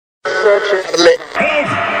El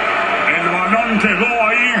balón quedó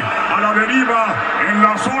ahí a la deriva en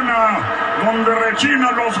la zona donde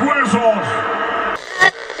rechinan los huesos.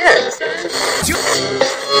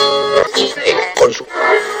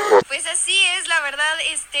 Pues así es, la verdad,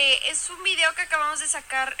 es un video que acabamos de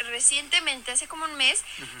sacar recientemente, hace como un mes,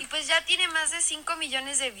 y pues ya tiene más de 5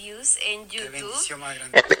 millones de views en YouTube. Qué bendición más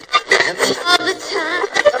grande.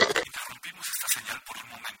 Interrumpimos esta señal por un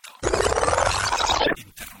momento.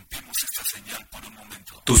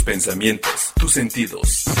 Tus pensamientos, tus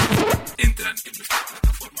sentidos entran en nuestra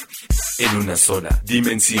plataforma digital en una sola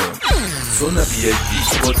dimensión. Zona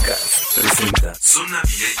VIP Podcast presenta. Zona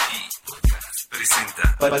VIP Podcast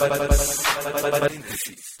presenta.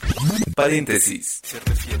 Paréntesis. Paréntesis. Se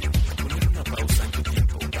refiere a poner una pausa en tu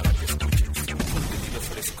tiempo para que escuches un contenido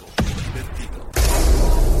fresco y divertido.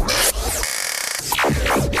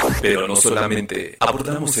 Pero no solamente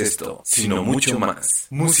abordamos esto, sino mucho más.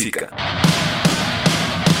 Música.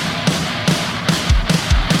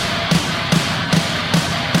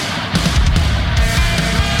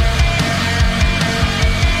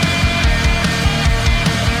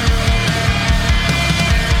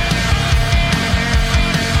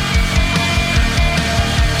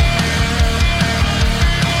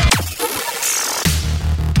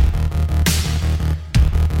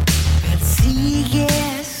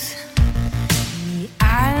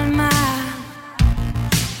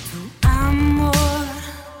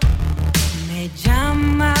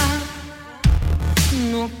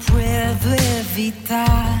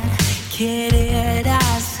 Querer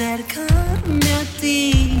acercarme a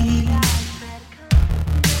ti.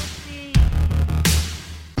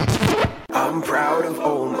 I'm proud of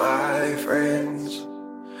all my friends,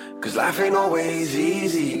 'cause life ain't always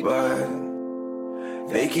easy, but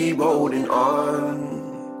they keep holding on.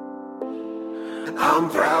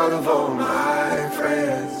 I'm proud of all my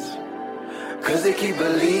friends, 'cause they keep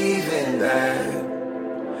believing that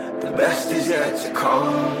the best is yet to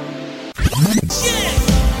come. Yeah!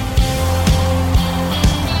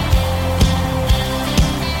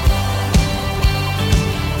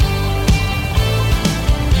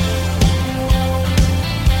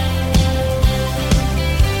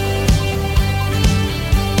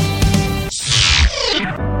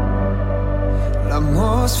 La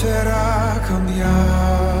atmósfera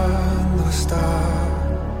cambiando está.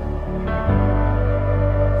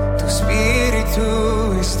 Tu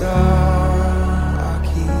espíritu está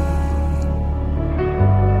aquí.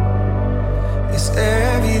 Es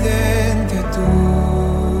evidente tu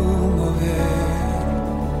mover.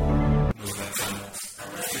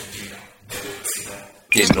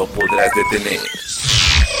 Que no podrás detener.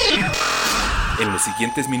 En los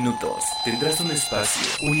siguientes minutos tendrás un espacio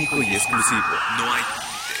único y exclusivo. No hay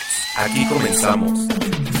límites. Aquí comenzamos.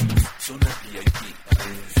 Zona VIP.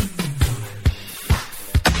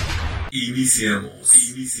 Iniciamos.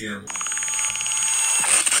 3,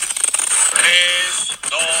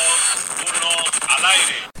 2, 1, al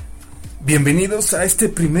aire. Bienvenidos a este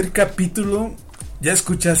primer capítulo. Ya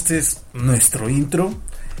escuchaste nuestro intro.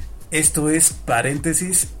 Esto es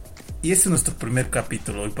Paréntesis y este es nuestro primer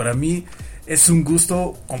capítulo. Y para mí es un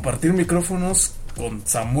gusto compartir micrófonos con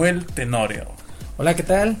Samuel Tenorio. Hola, ¿qué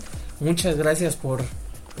tal? Muchas gracias por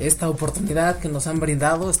esta oportunidad que nos han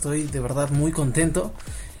brindado. Estoy de verdad muy contento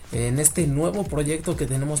en este nuevo proyecto que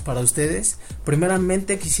tenemos para ustedes.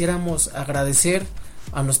 Primeramente quisiéramos agradecer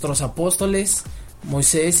a nuestros apóstoles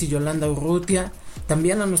Moisés y Yolanda Urrutia,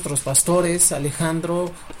 también a nuestros pastores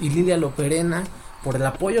Alejandro y Lilia Loperena por el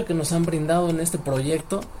apoyo que nos han brindado en este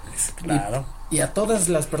proyecto. Claro. Y a todas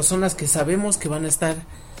las personas que sabemos que van a estar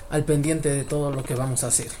al pendiente de todo lo que vamos a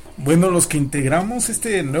hacer. Bueno, los que integramos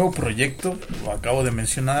este nuevo proyecto, lo acabo de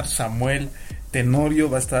mencionar, Samuel Tenorio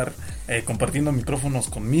va a estar compartiendo micrófonos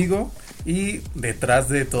conmigo y detrás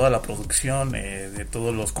de toda la producción, de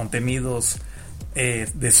todos los contenidos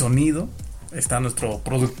de sonido, está nuestro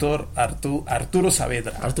productor Arturo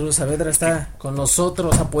Saavedra. Arturo Saavedra está con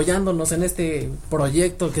nosotros apoyándonos en este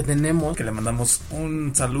proyecto que tenemos. Que le mandamos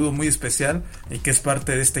un saludo muy especial y que es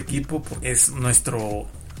parte de este equipo porque es nuestro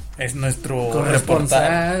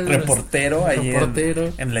reportero ahí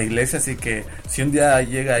en la iglesia, así que si un día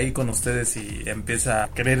llega ahí con ustedes y empieza a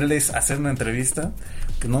quererles hacer una entrevista,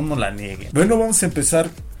 que no nos la nieguen. Bueno, vamos a empezar,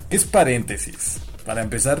 es paréntesis. Para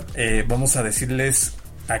empezar, vamos a decirles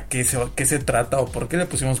a qué se trata o por qué le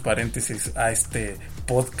pusimos paréntesis a este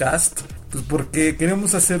podcast? Pues porque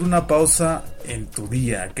queremos hacer una pausa en tu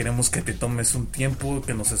día. Queremos que te tomes un tiempo,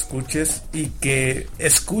 que nos escuches y que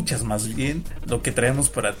escuchas más bien lo que traemos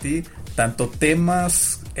para ti. Tanto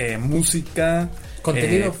temas, música,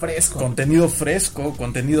 contenido fresco. Contenido fresco,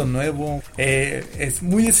 contenido nuevo. Es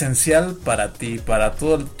muy esencial para ti, para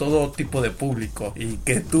todo tipo de público. Y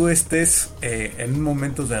que tú estés en un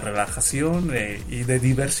momento de relajación y de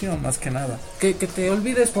diversión más que nada. Que te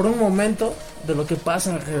olvides por un momento de lo que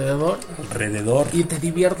pasa alrededor. Y te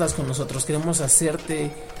diviertas con nosotros. Queremos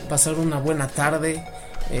hacerte pasar una buena tarde,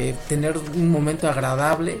 tener un momento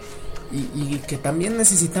agradable y que también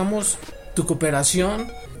necesitamos tu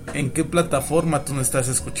cooperación. En qué plataforma tú nos estás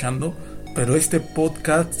escuchando, pero este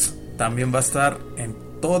podcast también va a estar en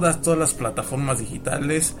todas las plataformas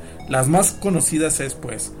digitales. Las más conocidas es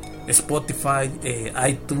pues Spotify,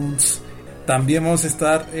 iTunes. También vamos a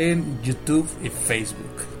estar en YouTube y Facebook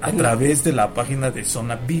a través de la página de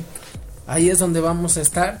ZonaVip. Ahí es donde vamos a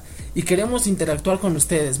estar y queremos interactuar con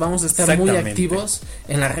ustedes. Vamos a estar muy activos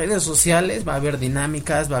en las redes sociales. Va a haber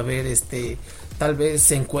dinámicas, va a haber tal vez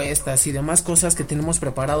encuestas y demás cosas que tenemos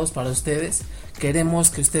preparados para ustedes. Queremos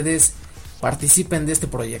que ustedes participen de este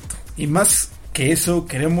proyecto. Y más que eso,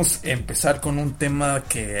 queremos empezar con un tema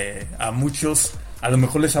que a muchos a lo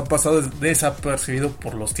mejor les ha pasado desapercibido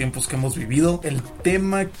por los tiempos que hemos vivido. El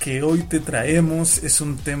tema que hoy te traemos es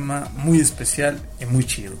un tema muy especial y muy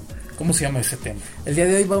chido. ¿Cómo se llama ese tema? El día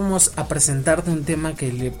de hoy vamos a presentarte un tema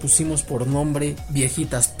que le pusimos por nombre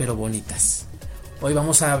Viejitas pero Bonitas. Hoy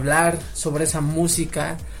vamos a hablar sobre esa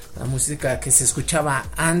música, la música que se escuchaba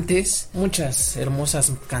antes. Muchas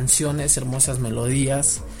hermosas canciones, hermosas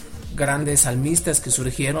melodías, grandes salmistas que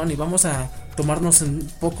surgieron y vamos a tomarnos un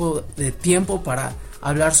poco de tiempo para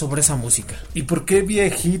hablar sobre esa música. ¿Y por qué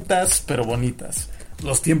viejitas pero bonitas?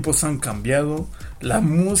 Los tiempos han cambiado, la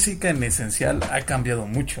música en esencial ha cambiado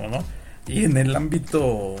mucho, ¿no? Y en el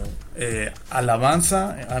ámbito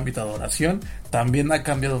alabanza, en el ámbito adoración, también ha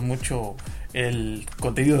cambiado mucho el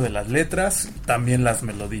contenido de las letras, también las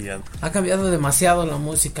melodías. Ha cambiado demasiado la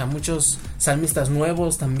música, muchos salmistas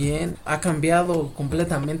nuevos también. Ha cambiado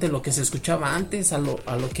completamente lo que se escuchaba antes a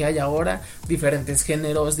lo que hay ahora. Diferentes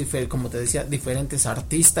géneros, como te decía, diferentes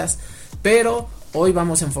artistas. Pero hoy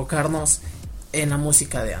vamos a enfocarnos en la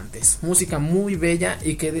música de antes. Música muy bella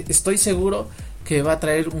y que estoy seguro que va a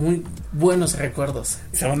traer muy buenos recuerdos.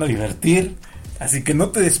 Se van a divertir, así que no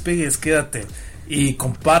te despegues, quédate y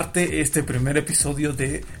comparte este primer episodio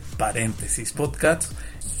de Paréntesis Podcast.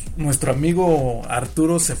 Nuestro amigo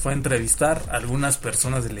Arturo se fue a entrevistar a algunas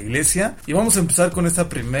personas de la iglesia y vamos a empezar con esta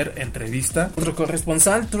primer entrevista. Nuestro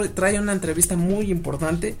corresponsal trae una entrevista muy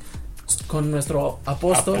importante con nuestro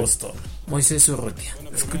apóstol. Moisés Urrutia.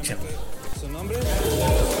 Escúchame. ¿Su nombre?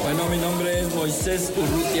 Bueno, mi nombre es Moisés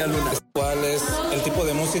Urrutia Luna. ¿Cuál es el tipo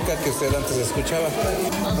de música que usted antes escuchaba?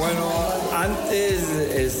 Bueno, antes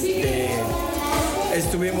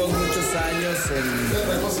estuvimos muchos años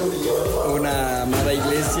en una amada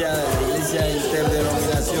iglesia, la iglesia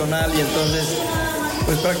interdenominacional, y entonces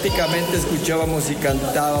pues prácticamente escuchábamos y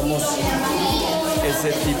cantábamos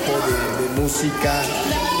ese tipo de música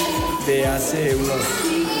de hace unos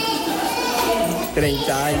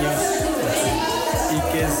 30 años,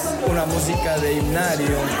 y que es una música de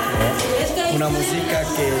himnario, una música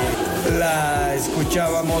que la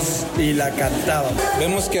escuchábamos y la cantábamos.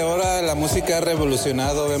 Vemos que ahora la música ha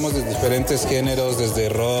revolucionado, vemos de diferentes géneros, desde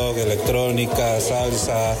rock, electrónica,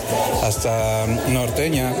 salsa, hasta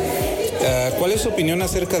norteña. ¿Cuál es su opinión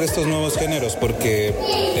acerca de estos nuevos géneros? Porque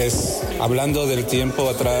hablando del tiempo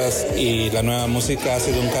atrás y la nueva música ha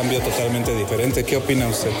sido un cambio totalmente diferente. ¿Qué opina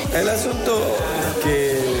usted? El asunto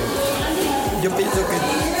que yo pienso que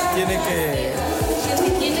tiene que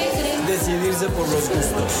decidirse por los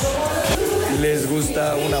gustos. Les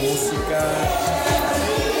gusta una música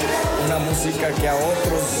que a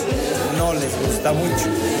otros no les gusta mucho.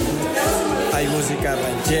 Hay música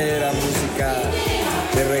ranchera, música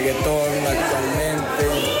de reggaetón actualmente,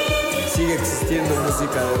 sigue existiendo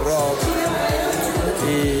música de rock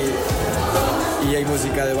y hay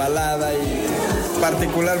música de balada, y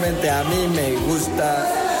particularmente a mí me gusta.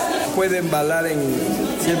 Pueden bailar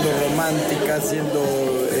siendo romántica, siendo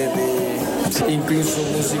incluso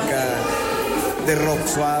música de rock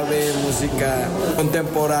suave, música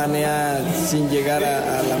contemporánea, sin llegar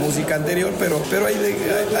a la música anterior, pero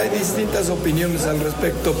hay distintas opiniones al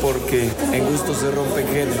respecto, porque en gusto se rompen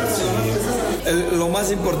géneros. Lo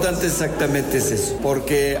más importante exactamente es eso,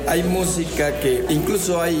 porque hay música que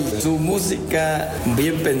incluso hay su música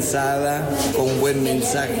bien pensada, con buen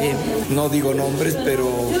mensaje, no digo nombres, pero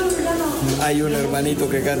Hay un hermanito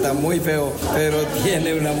que canta muy feo, pero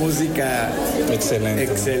tiene una música Excelente.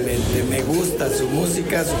 excelente. Me gusta su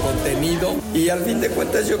música, su contenido, y al fin de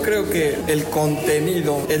cuentas yo creo que el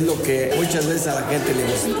contenido es lo que muchas veces a la gente le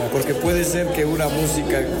gusta, porque puede ser que una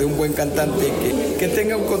música de un buen cantante que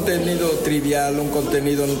tenga un contenido trivial, un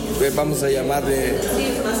contenido, vamos a llamarle,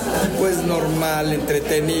 pues normal,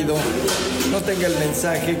 entretenido, no tenga el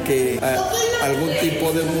mensaje que algún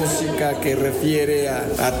tipo de música que refiere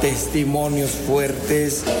a testimonios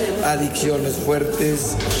fuertes, adicciones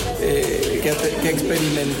fuertes, que ha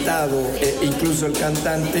experimentado incluso el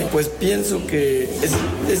cantante. Pues pienso que es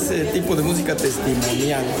ese tipo de música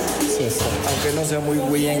testimonial, aunque no sea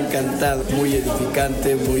muy bien cantada, muy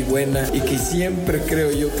edificante, muy buena, y que siempre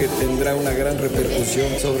creo yo que tendrá una gran repercusión,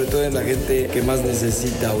 sobre todo en la gente que más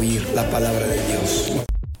necesita oír la palabra de Dios.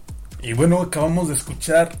 Y bueno, acabamos de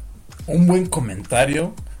escuchar un buen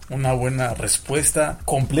comentario, una buena respuesta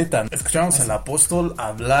completa. Escuchamos al apóstol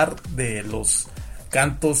hablar de los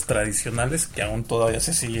cantos tradicionales que aún todavía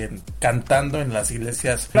se siguen cantando en las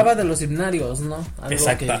iglesias. Hablaba de los himnarios, ¿no?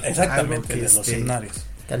 Exactamente, de los himnarios.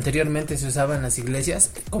 Que anteriormente se usaba en las iglesias,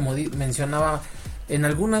 como mencionaba, en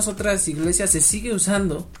algunas otras iglesias se sigue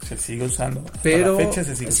usando. Se sigue usando. Pero hasta la fecha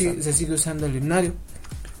se sigue usando. Se sigue usando el himnario.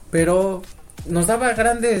 Pero nos daba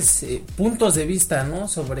grandes puntos de vista, ¿no?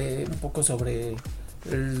 Sobre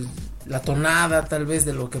la tonada, tal vez,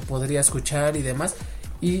 de lo que podría escuchar y demás.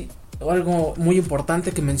 Y algo muy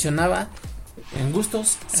importante que mencionaba, en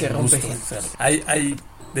gustos se rompe gente. Hay,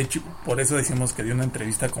 de hecho, por eso decimos que dio una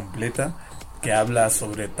entrevista completa que habla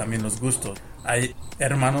sobre también los gustos. Hay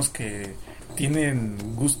hermanos que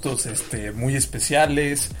tienen gustos muy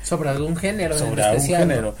especiales sobre algún género,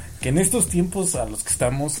 ¿no? Que en estos tiempos a los que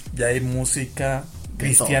estamos ya hay música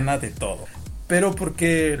cristiana de todo. Pero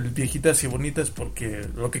porque Viejitas y Bonitas, porque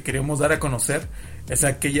lo que queremos dar a conocer es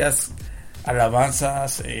aquellas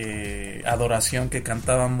alabanzas, adoración que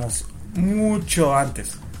cantábamos mucho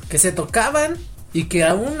antes, que se tocaban y que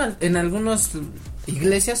aún en algunas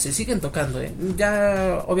iglesias se siguen tocando,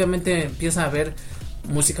 Ya obviamente empieza a haber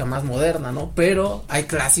música más moderna, ¿no? Pero hay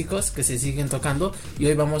clásicos que se siguen tocando, y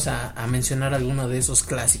hoy vamos a mencionar algunos de esos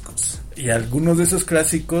clásicos. Y algunos de esos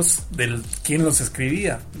clásicos, ¿quién los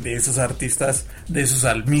escribía? De esos artistas, de esos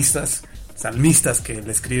salmistas que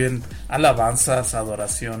le escriben alabanzas,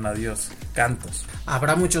 adoración a Dios, cantos.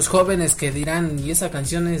 Habrá muchos jóvenes que dirán, ¿y esas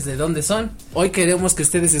canciones de dónde son? Hoy queremos que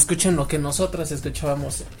ustedes escuchen lo que nosotros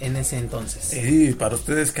escuchábamos en ese entonces. Y para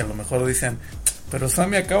ustedes que a lo mejor dicen, pero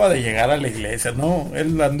Sammy acaba de llegar a la iglesia, ¿no?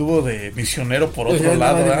 Él anduvo de misionero por otro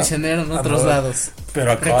lado. De misionero en otros lados.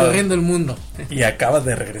 Pero recorriendo el mundo. Y acaba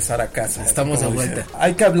de regresar a casa. Estamos de vuelta.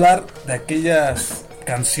 Hay que hablar de aquellas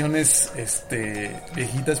canciones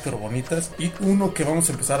viejitas pero bonitas, y uno que vamos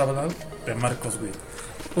a empezar a hablar de Marcos Witt,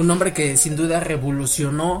 un hombre que sin duda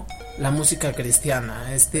revolucionó la música cristiana.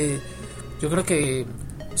 Yo creo que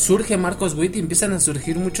surge Marcos Witt y empiezan a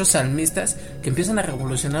surgir muchos salmistas que empiezan a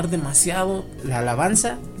revolucionar demasiado la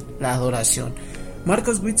alabanza, la adoración.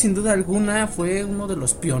 Marcos Witt sin duda alguna fue uno de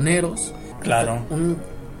los pioneros. Claro.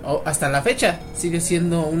 Hasta la fecha sigue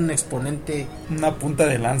siendo un exponente, una punta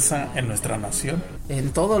de lanza en nuestra nación, en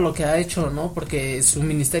todo lo que ha hecho, ¿no? Porque su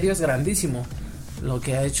ministerio es grandísimo, lo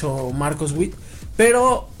que ha hecho Marcos Witt.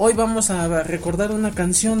 Pero hoy vamos a recordar una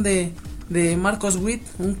canción de Marcos Witt,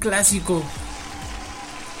 un clásico.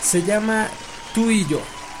 Se llama Tú y Yo.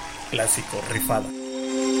 Clásico, rifada.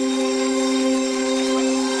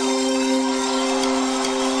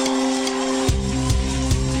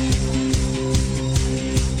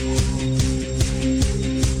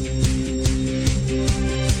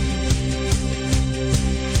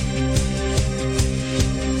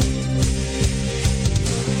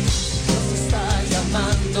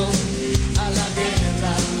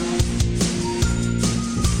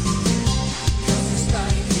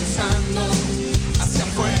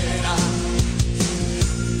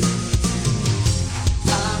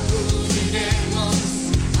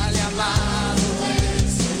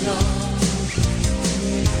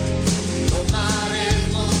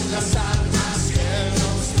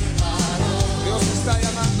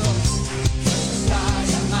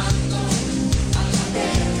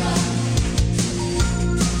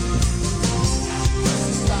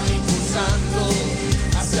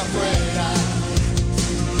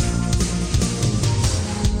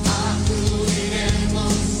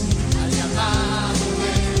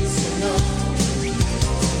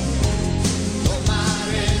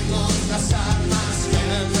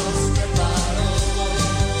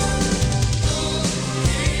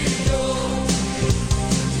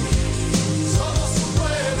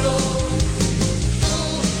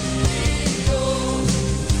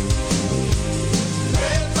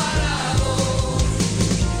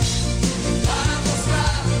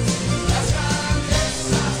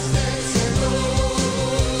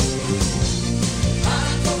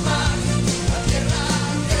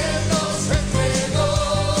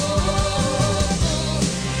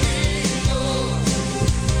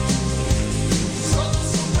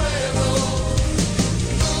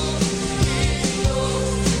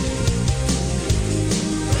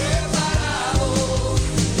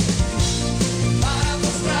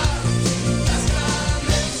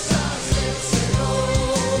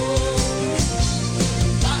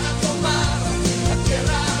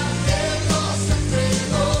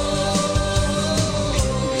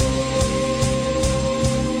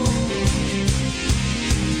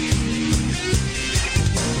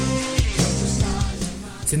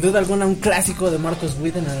 sin duda alguna un clásico de Marcos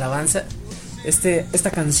Witt en alabanza. Esta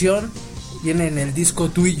canción viene en el disco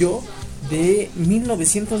Tú y Yo de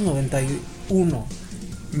 1991.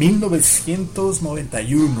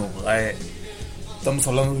 1991. Estamos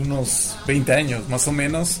hablando de unos 20 años, más o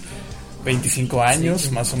menos. 25 años, sí,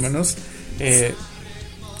 más o menos. Que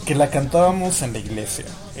la cantábamos en la iglesia.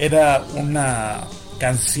 Era una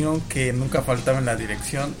canción que nunca faltaba en la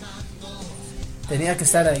dirección. Tenía que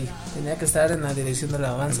estar ahí, tenía que estar en la dirección de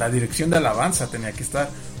alabanza. En la dirección de alabanza tenía que estar.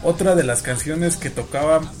 Otra de las canciones que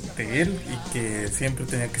tocaba de él y que siempre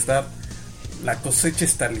tenía que estar, La cosecha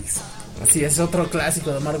está lista. Así es, otro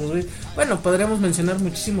clásico de Marcos Witt. Bueno, podríamos mencionar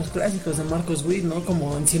muchísimos clásicos de Marcos Witt, ¿no?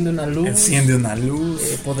 Como Enciende una luz. Enciende una luz.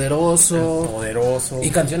 Poderoso. Poderoso. Y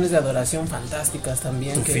canciones de adoración fantásticas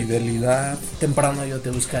también. Tu fidelidad. Temprano yo te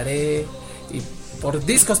buscaré. Y por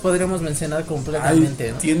discos podríamos mencionar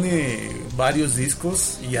completamente, ¿no? Tiene varios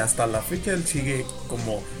discos y hasta la fecha él sigue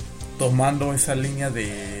como tomando esa línea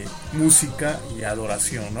de música y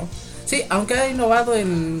adoración, ¿no? Sí, aunque ha innovado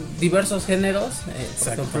en diversos géneros,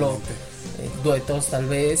 por ejemplo, duetos tal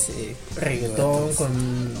vez, reggaetón con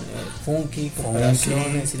funky,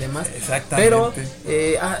 cooperaciones y demás. Exactamente. Pero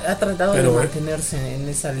ha tratado de mantenerse en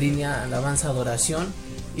esa línea alabanza adoración,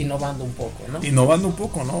 innovando un poco, ¿no? Innovando un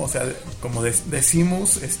poco, ¿no? O sea, como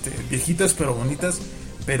decimos, viejitas pero bonitas,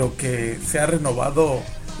 pero que se ha renovado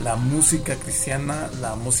la música cristiana,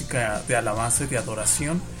 la música de alabanza y de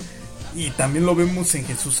adoración. Y también lo vemos en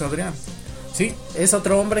Jesús Adrián. Sí, es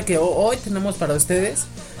otro hombre que hoy tenemos para ustedes.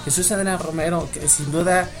 Jesús Adrián Romero, que sin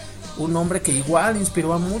duda un hombre que igual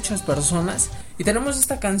inspiró a muchas personas. Y tenemos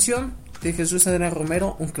esta canción de Jesús Adrián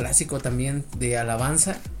Romero, un clásico también de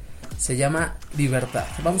alabanza. Se llama Libertad.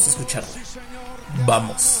 Vamos a escucharla.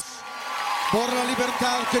 Vamos. Por la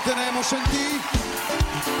libertad que tenemos en ti.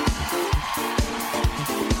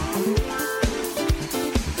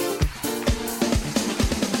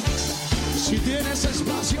 Si tienes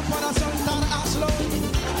espacio para saltar, hazlo.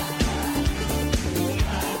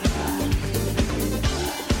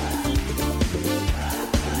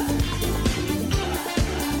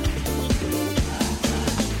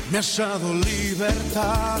 Me has dado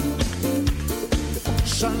libertad,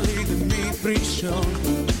 salí de mi prisión.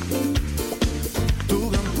 Tu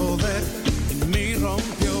gran poder en mí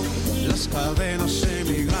rompió las cadenas de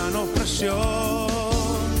mi gran opresión.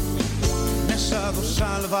 Me has dado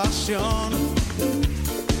salvación,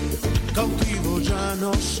 cautivo ya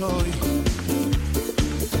no soy.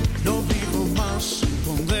 No vivo más en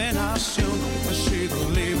condenación, he sido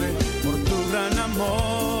libre por tu gran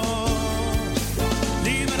amor.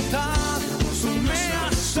 Libertad, tú me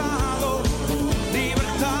has dado,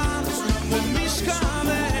 libertad de mis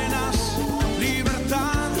cadenas,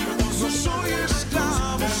 libertad, no soy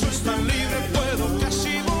esclavo, soy tan libre, puedo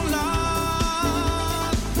casi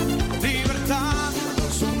volar. Libertad,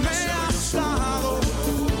 tú me has dado,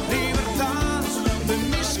 libertad de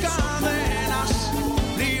mis cadenas,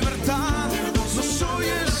 libertad, no soy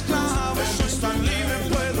esclavo, soy tan libre,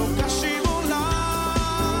 puedo casi volar.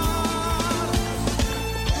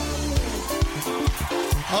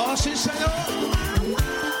 Oh, sí, Señor.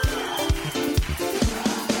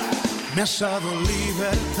 Me has dado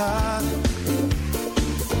libertad,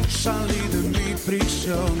 salí de mi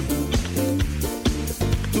prisión.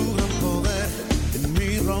 Tu gran poder en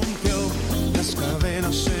mí rompió las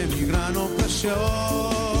cadenas de mi gran opresión.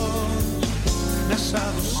 Me has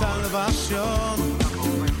dado salvación,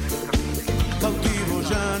 cautivo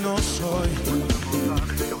ya no soy.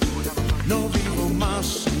 No vivo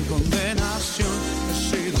más en condenación, he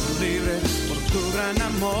sido libre por tu gran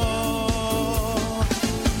amor.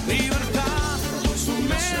 Libertad, tú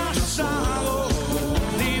me has dado,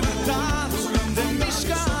 libertad de mis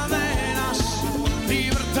cadenas,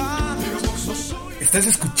 libertad, no soy. Estás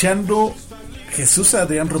escuchando Jesús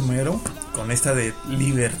Adrián Romero con esta de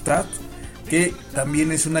Libertad, que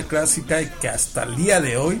también es una clásica y que hasta el día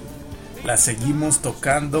de hoy la seguimos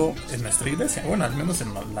tocando en nuestra iglesia, bueno, al menos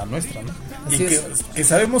en la nuestra, ¿no? Así y que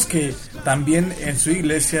sabemos que también en su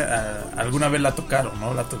iglesia alguna vez la tocaron,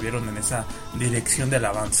 ¿no? La tuvieron en esa dirección de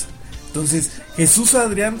alabanza. Entonces, Jesús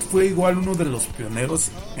Adrián fue igual uno de los pioneros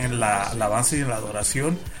en la alabanza y en la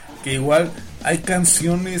adoración, que igual hay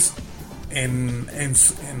canciones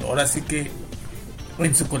ahora sí que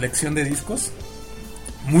en su colección de discos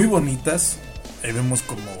muy bonitas. Ahí vemos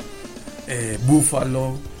como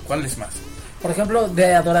Búfalo. ¿Cuáles más? Por ejemplo,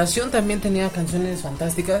 de adoración también tenía canciones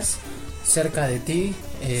fantásticas. Cerca de ti,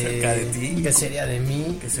 ¿qué sería de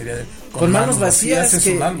mí? ¿Qué sería de... Con manos vacías,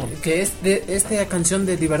 que es de esta canción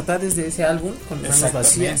de Libertad es de ese álbum, Con manos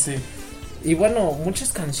vacías. Y bueno,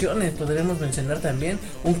 muchas canciones podríamos mencionar también.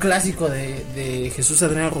 Un clásico de Jesús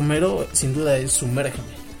Adrián Romero, sin duda, es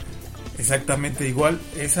Sumérgeme. Exactamente, igual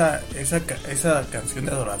esa canción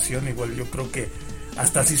de adoración, igual yo creo que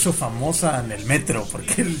hasta se hizo famosa en el metro,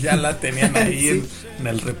 porque ya la tenían ahí sí. en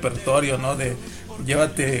el repertorio, ¿no? De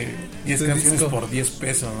llévate 10 canciones disco por 10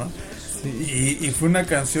 pesos, ¿no? Sí. Y fue una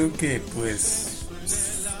canción que pues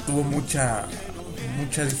tuvo mucha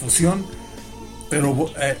difusión,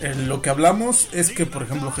 pero lo que hablamos es que, por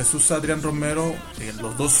ejemplo, Jesús Adrián Romero,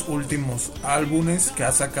 los 2 últimos álbumes que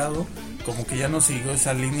ha sacado, como que ya no siguió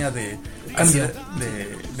esa línea de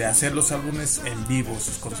hacer los álbumes en vivo,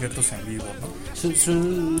 sus conciertos en vivo, ¿no?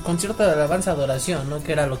 Su concierto de alabanza adoración, ¿no?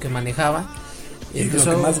 Que era lo que manejaba. Y lo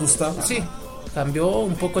que más gustaba. Sí, cambió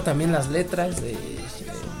un poco también las letras de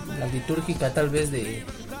la litúrgica, tal vez de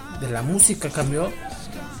la música cambió.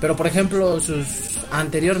 Pero por ejemplo,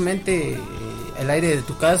 anteriormente El aire de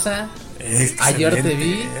tu casa, excelente. Ayer te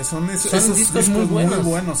vi, son discos muy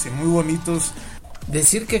buenos y muy bonitos.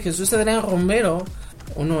 Decir que Jesús Adrián Romero,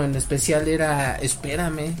 uno en especial era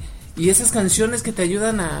Espérame, y esas canciones que te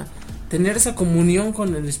ayudan a tener esa comunión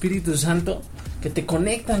con el Espíritu Santo, que te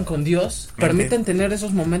conectan con Dios, permiten tener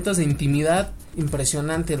esos momentos de intimidad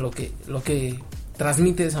impresionante lo que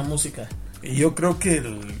transmite esa música. Y yo creo que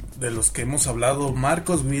de los que hemos hablado,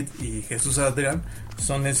 Marcos Witt y Jesús Adrián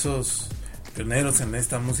son esos pioneros en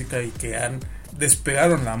esta música y que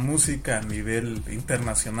despegaron la música a nivel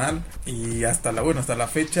internacional, y hasta la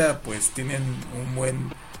fecha pues tienen un buen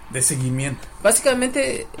de seguimiento.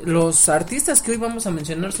 Básicamente los artistas que hoy vamos a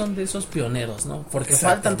mencionar son de esos pioneros, ¿no? Porque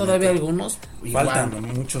faltan todavía algunos. Faltan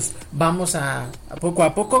muchos. Vamos a poco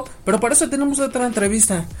a poco, pero para eso tenemos otra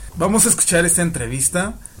entrevista. Vamos a escuchar esta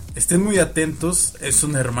entrevista. Estén muy atentos, es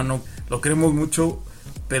un hermano, lo queremos mucho,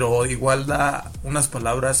 pero igual da unas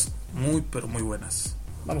palabras muy, pero muy buenas.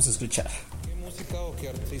 Vamos a escuchar. ¿Qué música o qué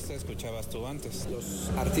artista escuchabas tú antes? Los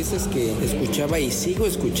artistas que escuchaba y sigo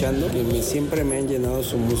escuchando, que siempre me han llenado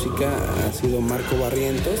su música, ha sido Marco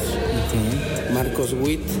Barrientos, Marcos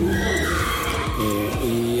Witt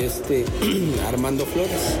y Armando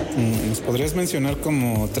Flores. ¿Nos podrías mencionar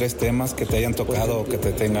como 3 temas que te hayan tocado o que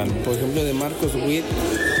te tengan? Por ejemplo, de Marcos Witt,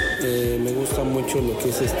 me gusta mucho lo que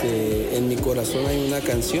es En mi corazón hay una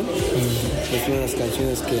canción. Es una de las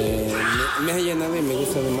canciones que me ha llenado y me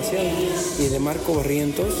gusta demasiado. Y de Marco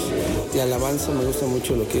Barrientos, de alabanza, me gusta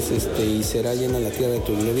mucho lo que es y será llena la tierra de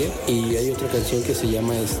tu gloria. Y hay otra canción que se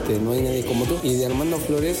llama No hay nadie como tú. Y de Armando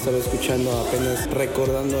Flores estaba escuchando apenas,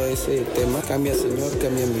 recordando ese tema, Cambia Señor,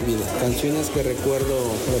 cambia mi vida. Canciones que recuerdo,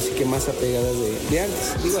 así que más apegadas de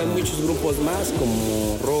antes. Digo, hay muchos grupos más,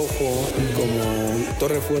 como Rojo, como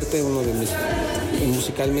Torre Fuerte, uno de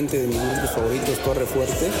musicalmente de mis grupos favoritos, Torre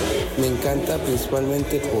Fuerte. Me encanta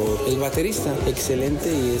principalmente por el baterista,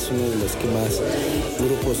 excelente, y es uno de los que más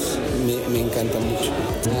grupos me encanta mucho.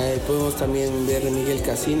 Podemos también ver a Miguel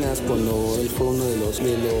Casinas, cuando él fue uno de los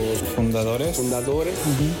fundadores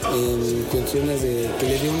en cuestiones de que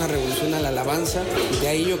le dio una revolución a la alabanza. De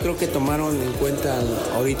ahí yo creo que tomaron en cuenta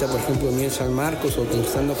ahorita, por ejemplo, Miel San Marcos o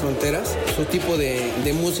Conquistando Fronteras, su tipo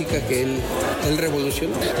de música que él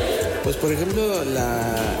revolucionó. Pues por ejemplo,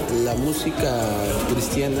 la música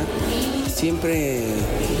cristiana siempre,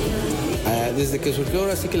 desde que surgió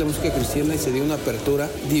ahora sí que la música cristiana y se dio una apertura,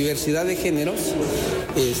 diversidad de géneros,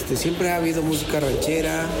 siempre ha habido música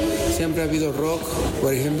ranchera, siempre ha habido rock.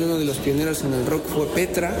 Por ejemplo, uno de los pioneros en el rock fue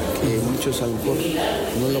Petra, que muchos a lo mejor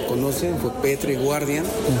no lo conocen, fue Petra y Guardian,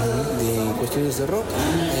 de cuestiones de rock.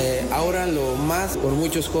 Ahora lo más, por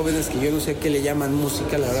muchos jóvenes que yo no sé qué le llaman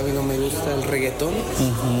música, la verdad a mí no me gusta el reggaetón,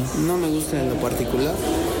 no me gusta en lo particular.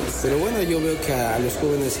 Pero bueno, yo veo que a los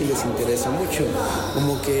jóvenes sí les interesa mucho.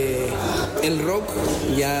 Como que el rock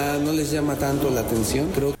ya no les llama tanto la atención.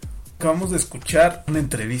 Acabamos de escuchar una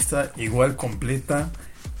entrevista igual completa,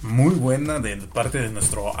 muy buena, de parte de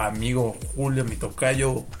nuestro amigo Julio, mi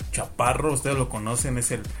tocayo Chaparro. Ustedes lo conocen,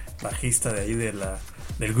 es el bajista de ahí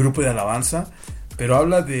del grupo de alabanza. Pero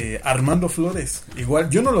habla de Armando Flores.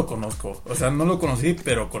 Igual yo no lo conozco, o sea, no lo conocí,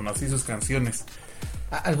 pero conocí sus canciones.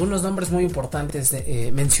 Algunos nombres muy importantes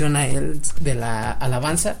menciona él de la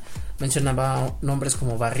alabanza. Mencionaba nombres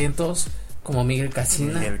como Barrientos, como Miguel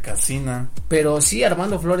Casina. Pero sí,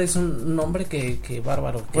 Armando Flores es un nombre que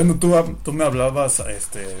bárbaro. Bueno, tú me hablabas,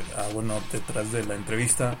 detrás de la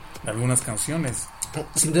entrevista, de algunas canciones.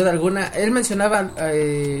 Sin duda alguna, él mencionaba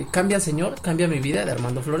Cambia Señor, cambia mi vida, de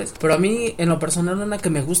Armando Flores. Pero a mí, en lo personal, una que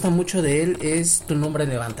me gusta mucho de él es Tu nombre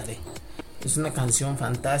levantaré. Es una canción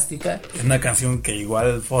fantástica. Es una canción que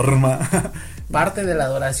igual forma parte de la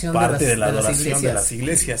adoración, de las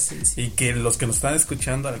iglesias. Sí. Y que los que nos están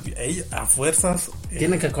escuchando a fuerzas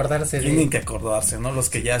tienen que acordarse, ¿no? Los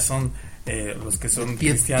que ya son los que son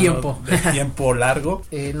cristianos de tiempo largo.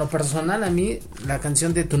 En lo personal, a mí la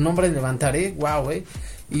canción de Tu Nombre Levantaré, wow,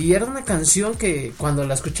 y era una canción que cuando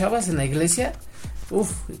la escuchabas en la iglesia,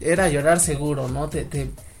 era llorar seguro, ¿no?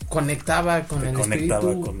 Te conectaba con el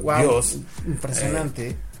espíritu, con wow, Dios.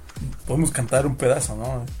 Impresionante. Podemos cantar un pedazo,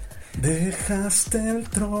 ¿no? Dejaste el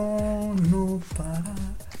trono para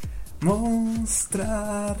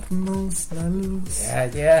mostrarnos la luz.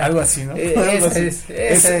 Algo así, ¿no?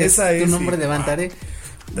 Esa es Tu Nombre Levantaré.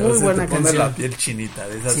 Muy buena canción. Pone la piel chinita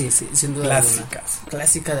de esas sin duda clásicas.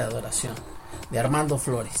 Clásica de adoración de Armando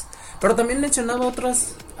Flores. Pero también mencionaba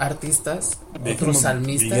otros artistas, otros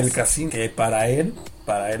salmistas. Miguel Casín, que para él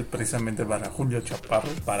precisamente para Julio Chaparro,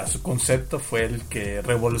 para su concepto fue el que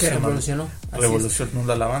revolucionó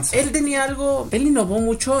la alabanza. Él tenía algo, él innovó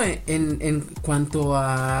mucho en cuanto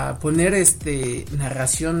a poner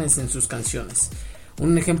narraciones en sus canciones.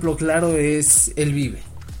 Un ejemplo claro es Él Vive,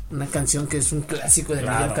 una canción que es un clásico de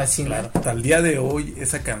Miguel Casín. Claro. Hasta el día de hoy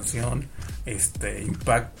esa canción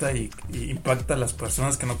impacta y impacta a las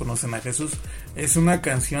personas que no conocen a Jesús. Es la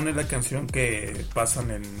canción que pasan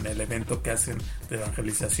en el evento que hacen de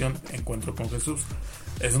evangelización, Encuentro con Jesús.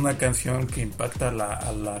 Es una canción que impacta a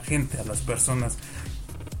la gente, a las personas.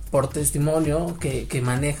 Por testimonio que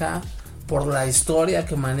maneja, por la historia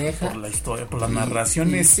que maneja. Por las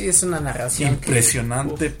narraciones. Sí, es una narración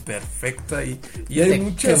impresionante, perfecta y hay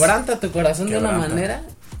muchas. Quebranta tu corazón de una manera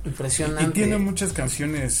impresionante. Y tiene muchas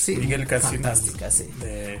canciones, Miguel Casín, fantásticas, sí.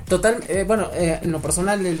 Total, en lo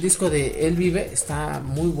personal el disco de Él Vive está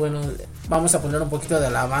muy bueno. Vamos a poner un poquito de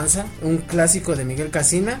alabanza, un clásico de Miguel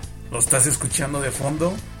Casín. Lo estás escuchando de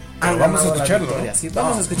fondo. Vamos a escucharlo, ¿no? Sí,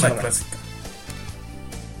 vamos a escucharlo. Una clásica.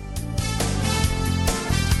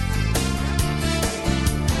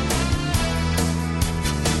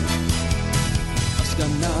 Has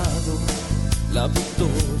ganado la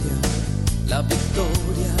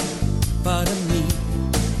victoria para mí,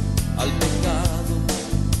 al pecado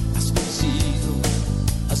has vencido,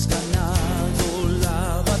 has ganado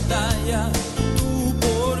la batalla, tú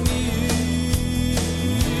por mí,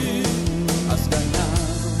 has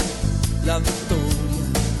ganado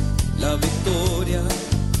la victoria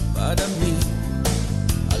para mí,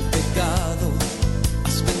 al pecado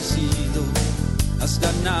has vencido, has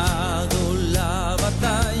ganado la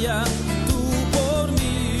batalla, tú por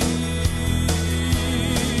mí.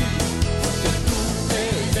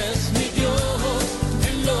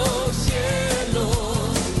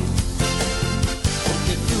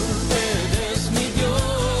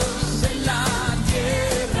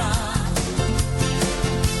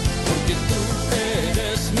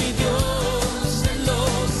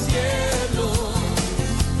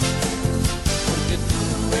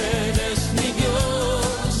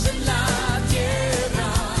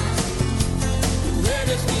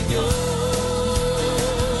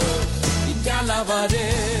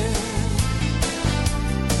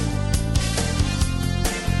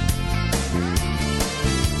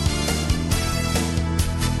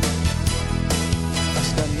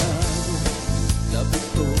 Has ganado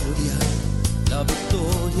la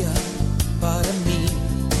victoria para mí,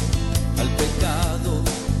 al pecado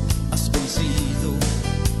has vencido,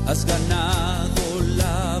 has ganado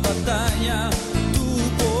la batalla, tú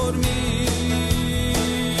por mí.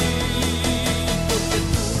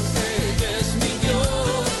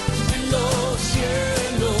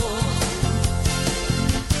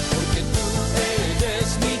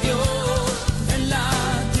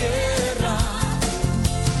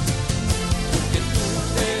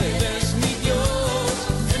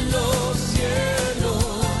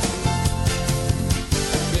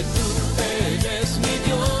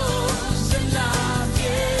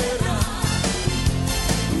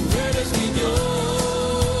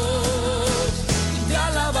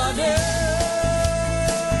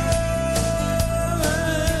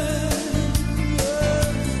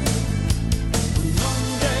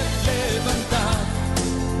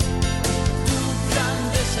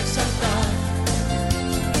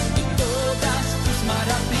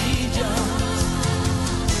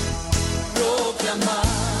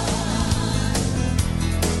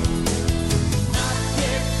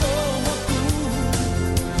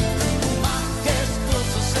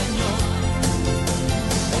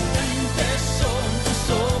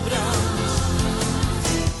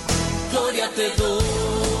 Te doy,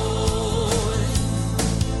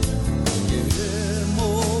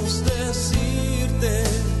 queremos decirte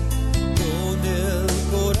con el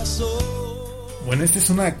corazón. Bueno, esta es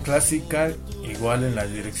una clásica, igual en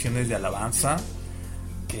las direcciones de alabanza,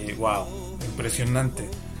 que wow, impresionante.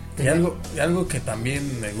 Y algo que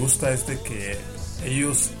también me gusta es de que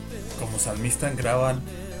ellos como salmistas graban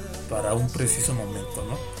para un preciso momento,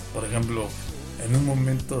 ¿no? Por ejemplo, en un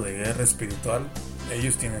momento de guerra espiritual,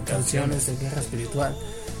 ellos tienen canciones de guerra espiritual.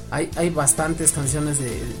 Hay bastantes canciones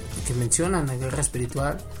que mencionan la guerra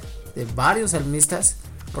espiritual de varios salmistas.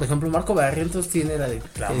 Por ejemplo, Marco Barrientos tiene la de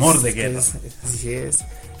Clamor de guerra. Así es.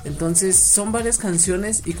 Entonces son varias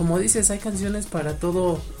canciones y como dices, hay canciones para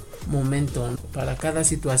todo momento, ¿no? Para cada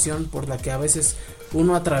situación por la que a veces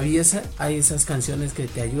uno atraviesa. Hay esas canciones que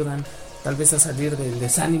te ayudan tal vez a salir del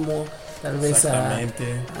desánimo, tal vez a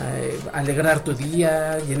alegrar tu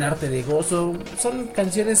día, llenarte de gozo. Son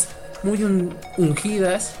canciones muy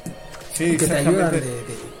ungidas, sí, que te ayudan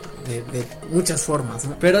de muchas formas,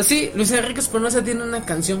 ¿no? Pero sí, Luis Enrique Espinosa tiene una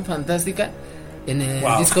canción fantástica en el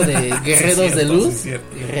disco de Guerreros de Luz.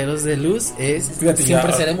 Guerreros de Luz es fíjate,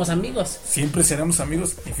 Siempre Seremos Amigos. Siempre Seremos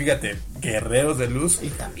Amigos. Y fíjate, Guerreros de Luz, y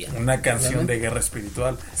también una canción de guerra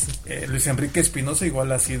espiritual. Sí. Luis Enrique Espinosa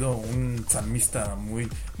igual ha sido un salmista muy,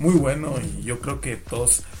 muy bueno, y yo creo que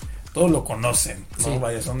todos lo conocen, ¿no? Sí.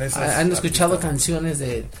 Vaya, son esas han escuchado canciones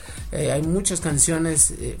de él. Hay muchas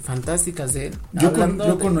canciones fantásticas de él.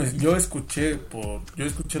 Yo escuché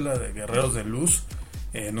la de Guerreros de Luz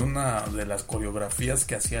en una de las coreografías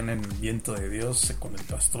que hacían en Viento de Dios con el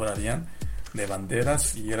pastor Arián de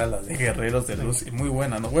banderas, y era la de Guerreros de Luz, y muy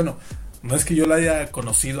buena, ¿no? Bueno, no es que yo la haya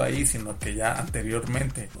conocido ahí, sino que ya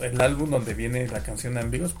anteriormente. El álbum donde viene la canción de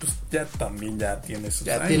Amigos, pues ya tiene sus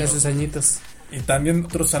años. Tiene sus añitos. Y también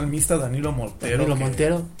otro salmista, Danilo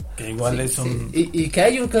Montero. Que igual es un... Y que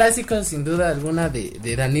hay un clásico, sin duda alguna,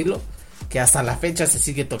 de Danilo, que hasta la fecha se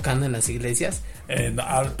sigue tocando en las iglesias.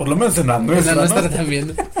 Por lo menos en la nuestra, ¿no?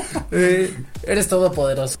 También. Eres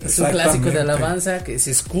todopoderoso. Es un clásico de alabanza que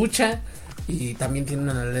se escucha y también tiene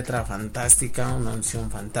una letra fantástica, una unción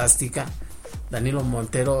fantástica. Danilo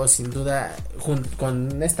Montero, sin duda,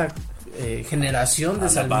 con esta generación de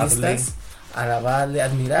salmistas, alabable,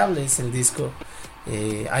 admirable es el disco.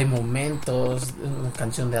 Hay momentos, una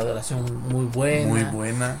canción de adoración muy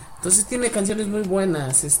buena. Entonces tiene canciones muy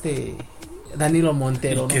buenas Danilo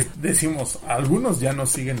Montero, y que decimos, algunos ya no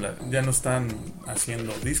están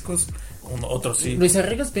haciendo discos, otros sí. Luis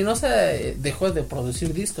Enrique Espinosa dejó de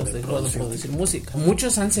producir discos, dejó de producir música.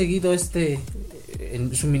 Muchos han seguido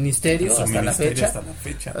en su ministerio hasta la fecha.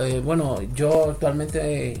 Bueno, yo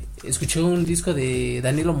actualmente escuché un disco de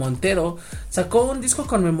Danilo Montero. Sacó un disco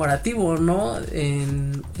conmemorativo, ¿no?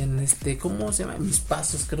 En ¿cómo se llama? Mis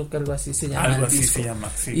Pasos, creo que algo así se llama. Algo así se llama,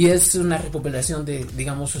 sí. Y es una recopilación de,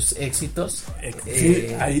 digamos, sus éxitos. Sí,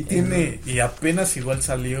 ahí tiene, y apenas igual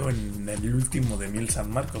salió en el último de Miel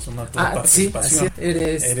San Marcos, una participación. Sí,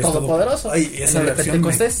 eres todopoderoso. Ay, esa versión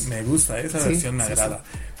me gusta, esa versión me agrada.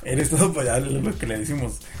 Eres todo, pues ya lo que le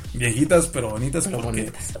decimos, viejitas pero bonitas,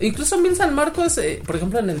 bonitas. Incluso Miel San Marcos, por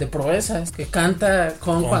ejemplo, en el de Proezas, que canta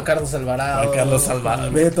con Juan Carlos Alvarado.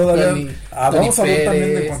 Ve todavía. Vamos a hablar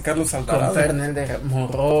también de Juan Carlos Alvarado. Con Fernández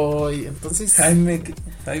Monroy. Entonces,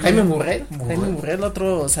 Jaime Murrell,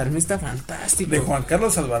 otro salmista fantástico. De Juan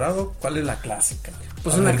Carlos Alvarado, ¿cuál es la clásica?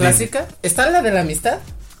 Pues una clásica. Está la de la amistad,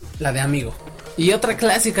 la de Amigo. Y otra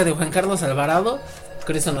clásica de Juan Carlos Alvarado,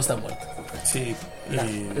 Cristo no está muerto. Sí.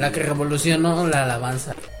 La que revolucionó la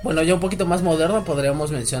alabanza. Bueno, ya un poquito más moderno podríamos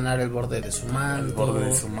mencionar El borde de su manto.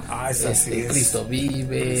 Esa sí es. Cristo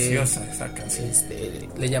vive. Preciosa esa canción.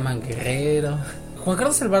 Le llaman guerrero. Juan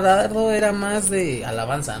Carlos Alvarado era más de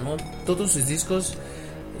alabanza, ¿no? Todos sus discos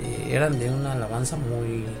eran de una alabanza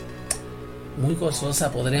muy gozosa,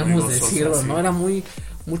 podríamos decirlo, sí. ¿No? Era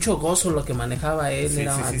mucho gozo lo que manejaba él,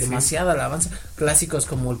 era demasiada alabanza. Clásicos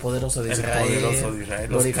como El Poderoso de Israel,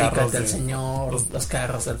 Glorifícate al Señor, Los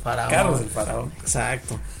Carros del Faraón.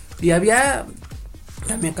 Exacto. Y había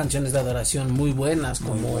también canciones de adoración muy buenas,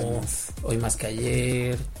 como Hoy Más que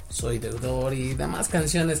Ayer, Soy Deudor y demás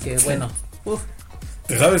canciones que,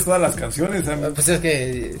 ¿Te sabes todas las canciones? Pues es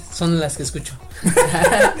que son las que escucho.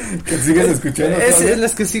 ¿Que sigues escuchando? Es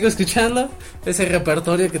las que sigo escuchando. Ese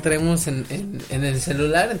repertorio que traemos en el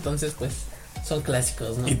celular. Entonces, pues, son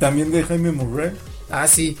clásicos, ¿no? Y también de Jaime Murrell. Ah,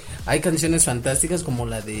 sí. Hay canciones fantásticas como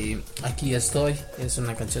la de Aquí Estoy. Es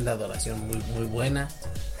una canción de adoración muy buena.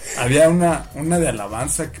 Había una de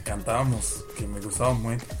alabanza que cantábamos que me gustaba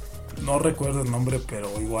muy. No recuerdo el nombre, pero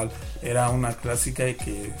igual era una clásica y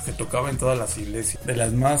que se tocaba en todas las iglesias. De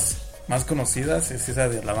las más conocidas es esa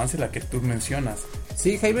de alabanza, la que tú mencionas.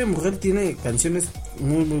 Sí, Jaime Murrell tiene canciones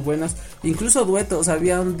muy buenas, incluso duetos.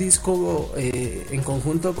 Había un disco en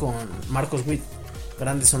conjunto con Marcos Witt,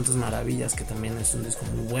 Grandes Son Tus Maravillas, que también es un disco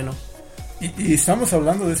muy bueno. Y estamos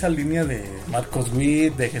hablando de esa línea de Marcos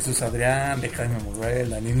Witt, de Jesús Adrián, de Jaime Murrell,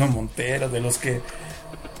 de Nino Montero, de los que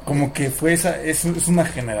como que fue es una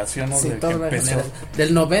generación, ¿no? Sí, De que empezó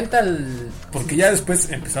del 90 al... porque ya después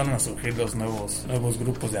empezaron a surgir los nuevos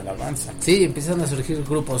grupos de alabanza. Sí, empiezan a surgir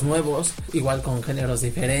grupos nuevos, igual con géneros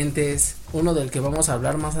diferentes. Uno del que vamos a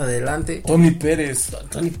hablar más adelante, Tony Pérez.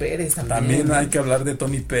 Tony Pérez también. También hay que hablar de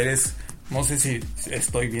Tony Pérez. No sé si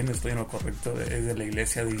estoy en lo correcto, es de la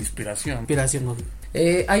Iglesia de Inspiración.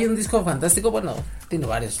 Hay un disco fantástico, bueno, tiene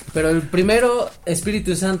varios, pero el primero,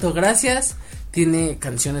 Espíritu Santo, gracias, tiene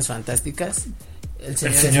canciones fantásticas. El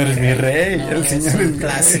Señor es mi rey, no, el Señor es mi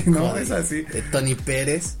clásico, rey, no, es así. de Tony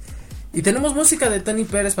Pérez. Y tenemos música de Tony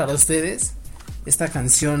Pérez para ustedes. Esta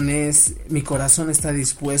canción es Mi corazón está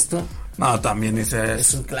dispuesto. No, también ese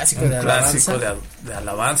es un clásico de alabanza. De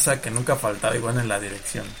alabanza que nunca faltaba igual en la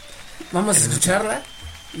dirección. Vamos a escucharla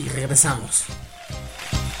y regresamos.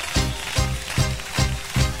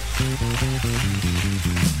 Mi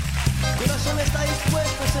corazón está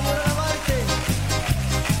dispuesto, Señor, a amarte.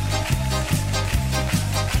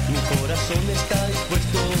 Mi corazón está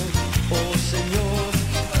dispuesto, oh Señor.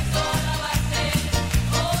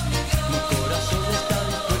 Mi corazón está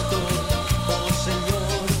dispuesto, oh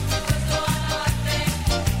Señor.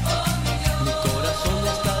 Mi corazón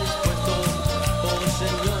está dispuesto, oh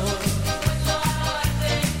Señor.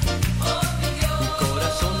 Mi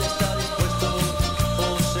corazón está dispuesto,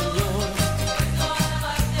 oh Señor.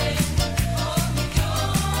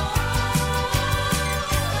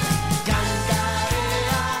 Cantaré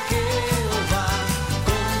a Jehová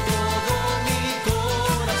con todo mi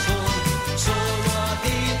corazón, solo a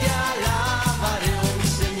ti te alabaré, oh mi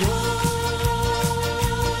Señor,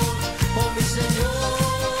 oh mi Señor.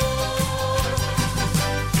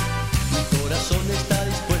 Mi corazón está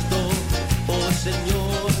dispuesto, oh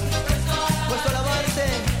Señor, dispuesto a alabarte.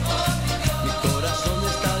 Mi corazón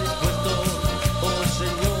está dispuesto, oh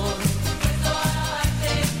Señor.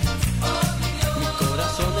 Mi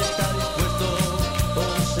corazón está dispuesto,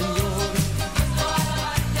 oh Señor.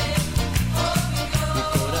 Mi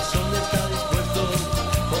corazón está dispuesto,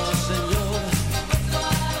 oh Señor.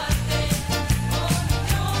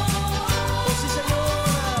 Oh sí, Señor.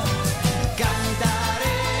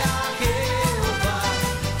 Cantaré a Jehová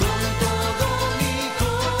con todo mi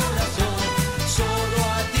corazón, solo a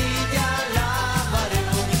ti te alabaré,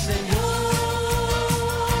 oh mi Señor,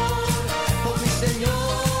 oh mi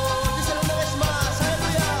Señor. Díselo una vez más,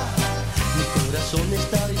 aleluya. Mi corazón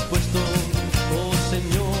está dispuesto, oh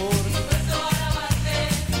Señor.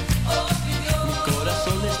 Mi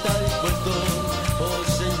corazón está dispuesto, oh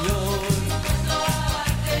Señor.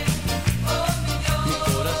 Mi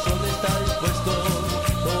corazón está dispuesto,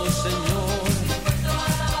 oh Señor.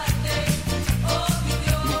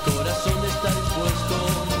 Mi corazón está dispuesto,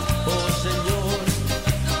 oh Señor.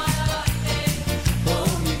 Oh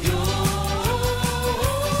mi Dios.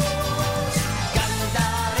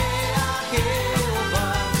 Cantaré a Jehová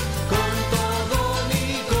con todo mi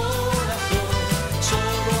corazón,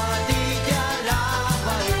 solo a ti te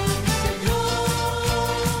alabaré, oh mi Señor,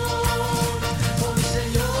 oh mi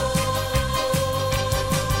Señor.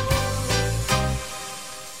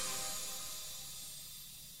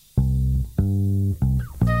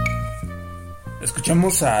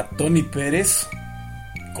 Escuchamos a Tony Pérez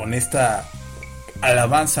con esta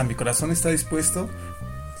alabanza, Mi corazón está dispuesto.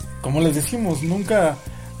 Como les decíamos, nunca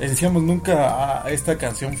a esta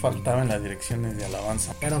canción faltaba en las direcciones de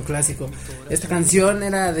alabanza. Era un clásico. Esta canción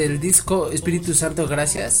era del disco Espíritu Santo,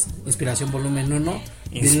 gracias, Inspiración volumen 1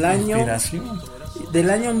 del año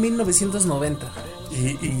 1990.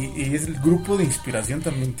 Y el grupo de Inspiración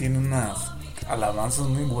también tiene unas alabanzas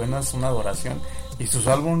muy buenas, una adoración. Y sus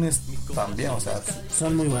álbumes también, o sea,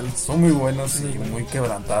 son muy buenos. Son muy buenos y muy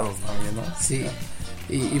quebrantados también, ¿no? Sí.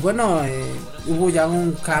 Y bueno, hubo ya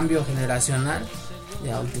un cambio generacional.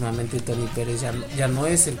 Ya últimamente Tony Pérez ya no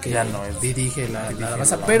es el que dirige la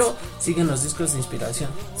alabanza, pero siguen los discos de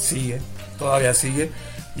Inspiración. Sigue, todavía sigue.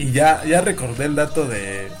 Y ya recordé el dato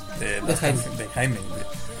de Jaime.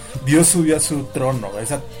 Dios subió a su trono.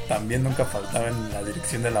 Esa también nunca faltaba en la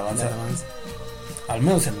dirección de alabanza. Al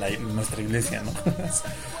menos en nuestra iglesia, ¿no?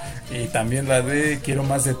 Y también la de Quiero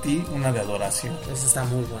más de ti, una de adoración. Esa está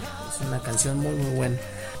muy buena, es una canción muy muy buena.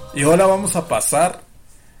 Y ahora vamos a pasar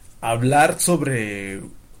a hablar sobre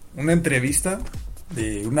una entrevista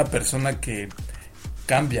de una persona que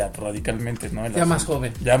cambia radicalmente, ¿no? Ya más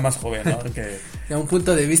joven, ¿no? De un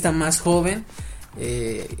punto de vista más joven.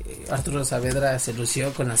 Arturo Saavedra se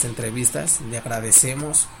lució con las entrevistas. Le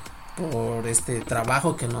agradecemos por este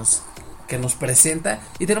trabajo que nos presenta,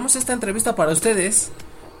 y tenemos esta entrevista para ustedes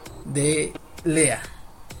de Lea.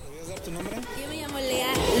 ¿Podrías dar tu nombre? Yo me llamo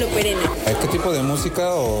Lea Loperena. ¿Qué tipo de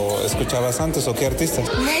música o escuchabas antes o qué artistas?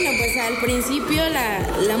 Bueno, pues al principio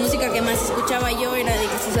la música que más escuchaba yo era de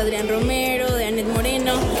Jesús Adrián Romero, de Anet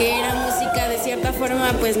Moreno, que era música de cierta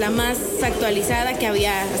forma pues la más actualizada que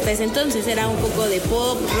había hasta ese entonces. Era un poco de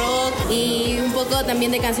pop, rock y un poco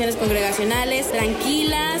también de canciones congregacionales,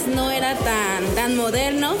 tranquilas, no era tan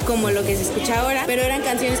moderno como lo que se escucha ahora, pero eran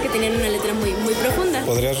canciones que tenían una letra muy profunda.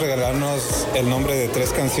 ¿Podrías regalarnos el nombre de 3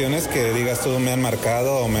 canciones que digas tú me han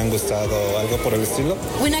marcado o me han gustado o algo por el estilo?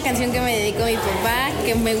 Una canción que me dedicó mi papá,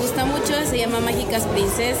 que me gusta mucho, se llama Mágicas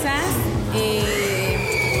Princesas.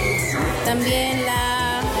 También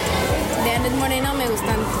la de Anet Moreno, me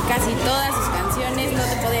gustan casi todas sus canciones, no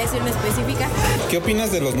te podría decir una específica. ¿Qué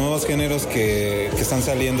opinas de los nuevos géneros que están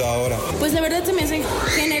saliendo ahora? Pues la verdad se me hacen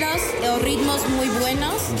géneros o ritmos muy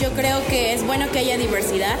buenos. Yo creo que es bueno que haya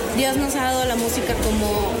diversidad. Dios nos ha dado la música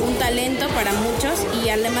como un talento para muchos y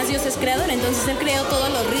además Dios es creador, entonces Él creó todos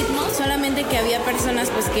los ritmos, solamente que había personas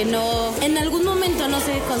pues que no, en algún momento no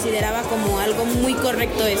se consideraba como algo muy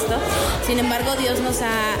correcto esto. Sin embargo, Dios nos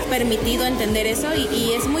ha permitido entender eso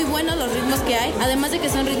y es muy bueno los ritmos que hay, además de que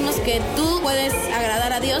son ritmos que tú puedes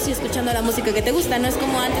agradar a Dios y escuchando la música que te gusta. No es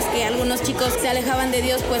como antes que algunos chicos se alejaban de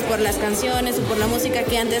Dios pues por las canciones o por la música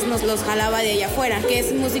que antes nos los jalaba de allá afuera, que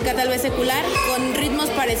es música tal vez secular con ritmos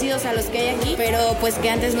parecidos a los que hay aquí, pero pues que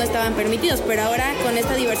antes no estaban permitidos. Pero ahora con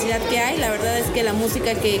esta diversidad que hay, la verdad es que la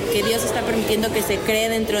música que Dios está permitiendo que se cree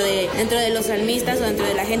dentro de los salmistas o dentro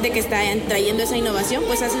de la gente que está trayendo esa innovación,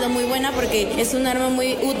 pues ha sido muy buena porque es un arma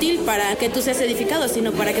muy útil para que tú seas edificado,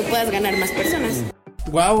 sino para que puedas ganar más personas.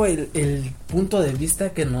 Wow, el punto de vista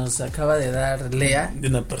que nos acaba de dar Lea. De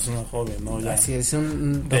una persona joven, ¿no? Ya. Así es,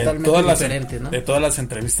 totalmente diferente, ¿no? De todas las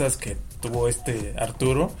entrevistas que tuvo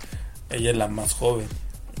Arturo, ella es la más joven.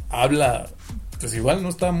 Habla, pues igual no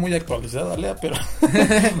está muy actualizada Lea, pero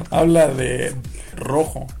habla de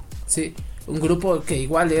Rojo. Sí, un grupo que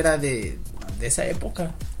igual era de esa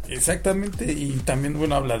época. Exactamente, y también,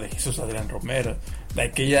 bueno, habla de Jesús Adrián Romero, de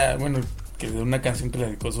aquella, bueno, que de una canción que le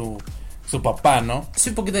dedicó su papá, ¿no? Sí,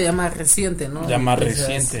 un poquito ya más reciente, ¿no? Ya más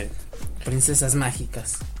reciente. Princesas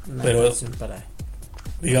Mágicas. Pero,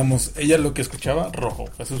 digamos, ella lo que escuchaba, Rojo,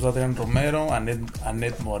 Jesús Adrián Romero,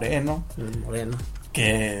 Anet Moreno.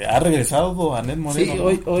 Que ha regresado Anet Moreno. Sí,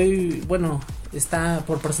 ¿no? hoy, bueno, está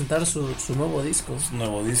por presentar su nuevo disco. Su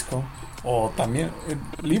nuevo disco. O también,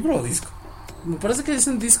 ¿libro o disco? Me parece que es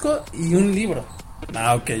un disco y un libro.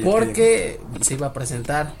 Ah, ok. Porque se iba a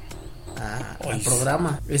presentar al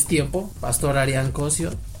programa. Es tiempo, Pastor Arián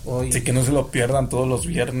Cosio. Hoy. Sí, que no se lo pierdan todos los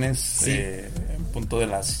viernes, en punto de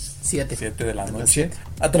las 7 de la noche,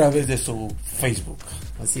 a través de su Facebook.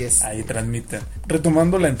 Así es. Ahí transmiten.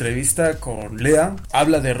 Retomando la entrevista con Lea,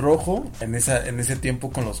 habla de Rojo. En ese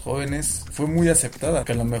tiempo con los jóvenes fue muy aceptada,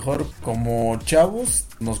 que a lo mejor como chavos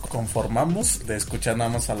nos conformamos de escuchar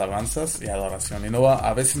nada más alabanzas y adoración, y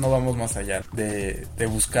a veces no vamos más allá de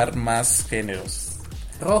buscar más géneros.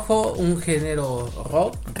 Rojo, un género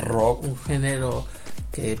rock, un género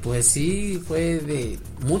que pues sí fue de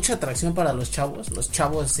mucha atracción para los chavos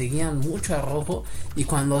seguían mucho a Rojo, y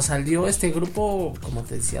cuando salió este grupo, como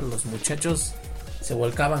te decía, los muchachos se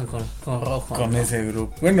volcaban con Rojo. Con, ¿no? Ese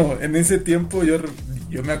grupo. Bueno, en ese tiempo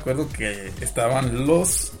yo me acuerdo que estaban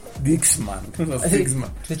los Dixman.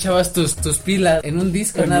 Te echabas tus pilas en un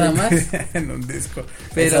disco nada más. En un disco.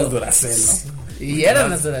 Pero esas Duracell, ¿no? Y eran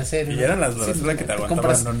las Duracell, ¿no? Y eran las Duracell que te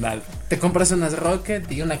aguantaban un alto. Te compras unas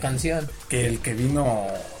Rocket y una canción. Que el que vino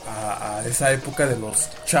a esa época de los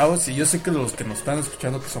chavos, y yo sé que los que nos están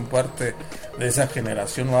escuchando que son parte de esa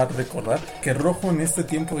generación va a recordar que Rojo en este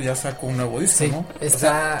tiempo ya sacó un nuevo disco, ¿no?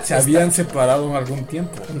 Se habían separado en algún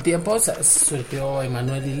tiempo. Un tiempo surgió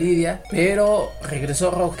Emanuel y Lidia, pero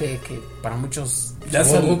regresó Rojo, que para muchos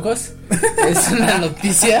chavorrucos es una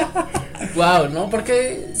noticia. Wow, ¿no?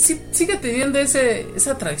 Porque sigue teniendo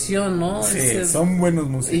esa atracción, ¿no? Sí, son buenos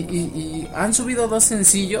músicos. Y han subido 2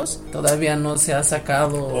 sencillos, todavía no se ha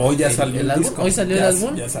sacado. Hoy ya salió el álbum. disco. Hoy salió el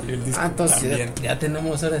álbum. Ya salió el disco. Entonces ya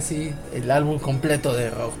tenemos ahora sí el álbum completo de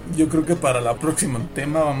Rojo. Yo creo que para la próxima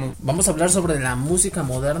tema vamos a hablar sobre la música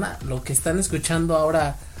moderna, lo que están escuchando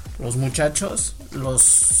ahora los muchachos,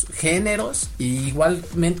 los géneros, y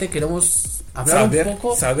igualmente queremos hablar un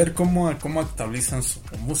poco, saber cómo actualizan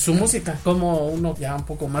su música, como uno ya un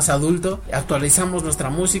poco más adulto actualizamos nuestra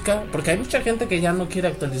música, porque hay mucha gente que ya no quiere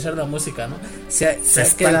actualizar la música, ¿no? Se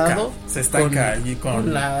ha quedado se estanca allí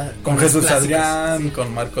con Jesús Adrián,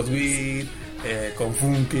 con Marcos Witt, con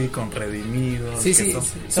Funky, con Redimidos.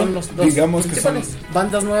 Son los dos, digamos que son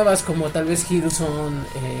bandas nuevas como tal vez Hilson,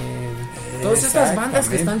 todas estas bandas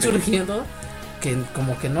que están surgiendo. que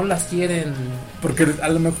como que no las quieren. Porque a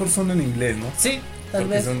lo mejor son en inglés, ¿no? Sí, tal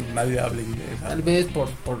vez. Nadie habla inglés, ¿no? Tal vez por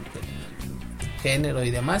género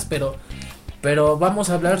y demás, pero vamos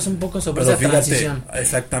a hablar un poco sobre esa transición.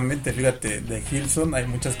 Exactamente, fíjate, de Hillsong hay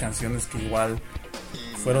muchas canciones que igual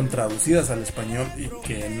fueron traducidas al español y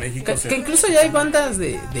que en México que incluso ya hay bandas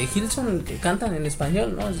de Hillsong que cantan en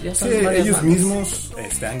español, ¿no? Ya son ellos bandas mismos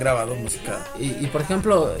han grabado música. Y por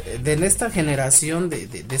ejemplo, de esta generación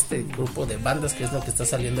de este grupo de bandas, que es lo que está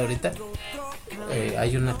saliendo ahorita,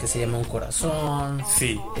 hay una que se llama Un Corazón.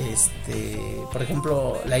 Sí. Por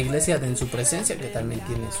ejemplo, la Iglesia de En Su Presencia, que también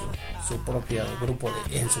tiene su propio grupo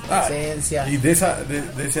de En Su Presencia. Y de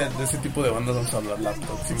ese tipo de bandas vamos a hablar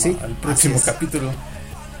el próximo capítulo.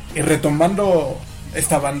 Y retomando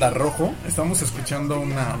esta banda Rojo, estamos escuchando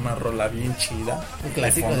una rola bien chida. Un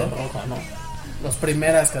clásico de Rojo, ¿no? Las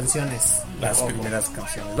primeras canciones. Primeras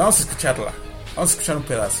canciones. Vamos a escucharla. Vamos a escuchar un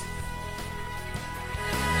pedazo.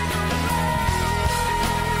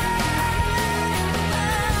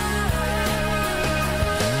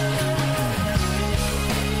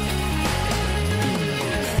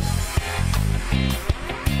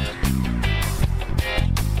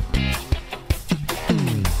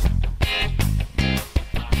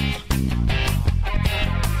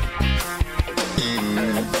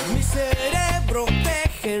 Mi cerebro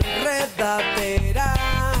teje enredaderas.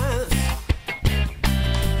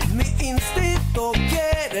 Mi instinto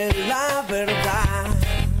quiere la verdad.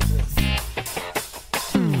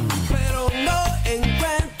 Pero no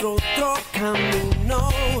encuentro otro camino.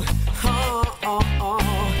 Oh, oh, oh.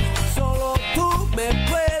 Solo tú me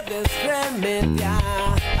puedes remediar.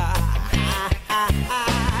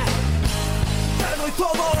 Te doy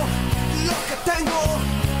todo lo que tengo.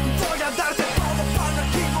 Voy a darte todo para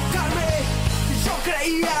equivocarme. Yo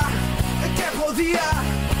creía que podía,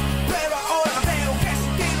 pero ahora veo que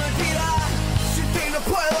sin ti no hay vida. Sin ti no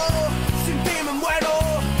puedo, sin ti me muero.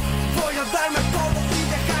 Voy a darme todo y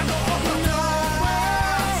dejarlo otro atrás.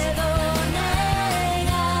 No puedo negar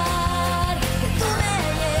que tú me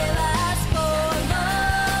llevas por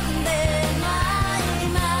donde no hay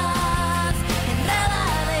más.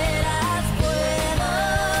 Enredaderas puedo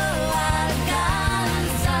alcanzar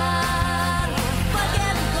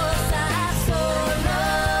cualquier cosa solo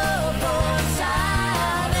por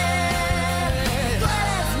saber. Tú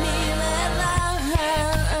eres mi verdad.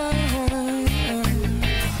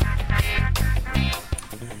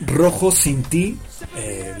 Rojo sin ti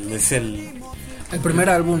es el primer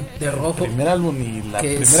álbum de Rojo. primer álbum y la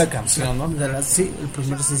que primera es canción, ¿no? Sí, el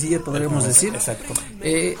primer sencillo, podríamos decir. Exacto.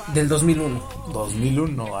 Del 2001.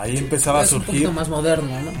 2001, ahí empezaba a Es un surgir. poquito más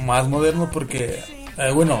moderno, ¿no? Más moderno porque,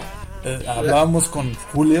 hablábamos con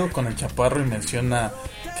Julio, con el Chaparro, y menciona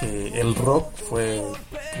que el rock fue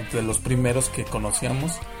de los primeros que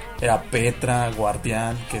conocíamos. Era Petra,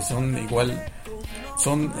 Guardián, que son igual,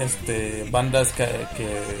 son bandas que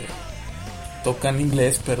tocan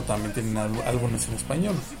inglés, pero también tienen álbumes en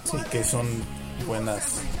español, sí, que son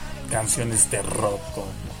buenas canciones de rock.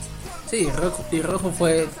 Sí, Rojo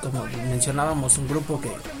fue, como mencionábamos, un grupo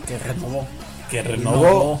que renovó.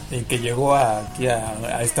 Y que llegó aquí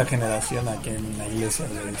a esta generación aquí en la iglesia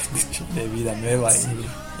de VidaNueva. Sí.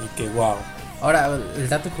 Y que wow. Ahora, el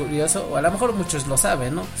dato curioso, o a lo mejor muchos lo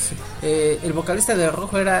saben, ¿no? Sí. El vocalista de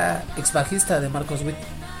Rojo era ex bajista de Marcos Witt.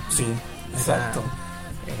 Sí, exacto.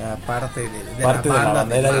 Era parte de la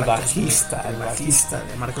banda. Era el bajista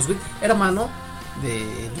de Marcos Witt, hermano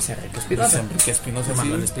de Luis Enrique Espinosa.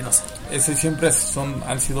 Manuel Espinosa. Ese siempre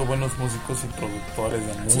han sido buenos músicos y productores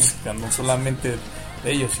de música, no solamente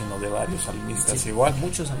de ellos, sino de varios salmistas, igual.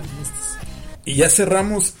 Muchos salmistas. Y ya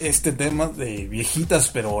cerramos este tema de Viejitas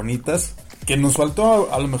pero Bonitas, que nos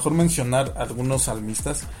faltó a lo mejor mencionar algunos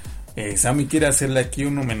salmistas. Sammy quiere hacerle aquí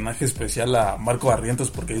un homenaje especial a Marco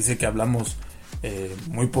Barrientos porque dice que hablamos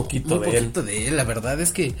muy poquito de él. La verdad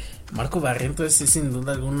es que Marco Barrientos es sin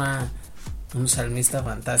duda alguna un salmista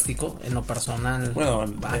fantástico en lo personal. Bueno,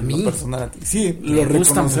 a en mí lo personal, sí, lo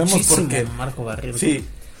reconocemos porque Marco Barrientos. Sí,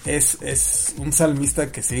 es un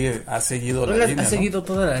salmista que ha seguido la línea. Ha seguido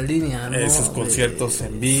toda la línea, ¿no? Esos conciertos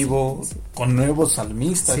en vivo, con nuevos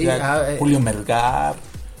salmistas, sí, Julio Melgar,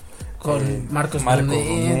 con Marcos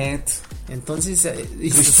Bonet. Entonces,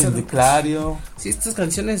 Cristian de Clario. Sí, estas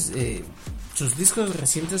canciones, sus discos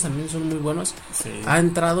recientes también son muy buenos. Sí. Ha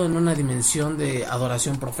entrado en una dimensión de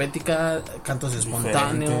adoración profética, cantos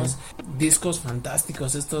espontáneos, discos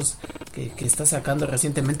fantásticos estos que está sacando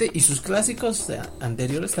recientemente, y sus clásicos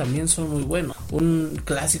anteriores también son muy buenos. Un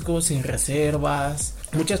clásico Sin Reservas,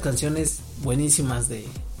 muchas canciones buenísimas de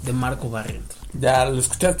Marco Barrientos. Ya lo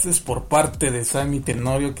escuchaste por parte de Sammy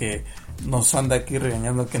Tenorio, que nos anda aquí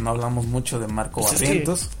regañando que no hablamos mucho de Marco Pues es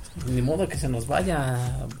Barrientos. Ni modo que se nos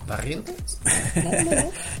vaya Barrientos. No.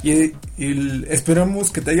 Y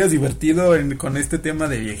esperamos que te hayas divertido con este tema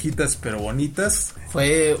de viejitas pero bonitas.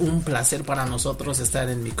 Fue un placer para nosotros estar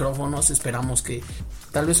en micrófonos. Esperamos que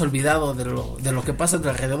tal vez olvidado de lo que pasa a tu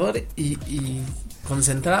alrededor y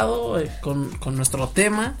concentrado con nuestro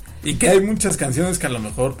tema. Y que hay muchas canciones que a lo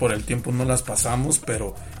mejor por el tiempo no las pasamos,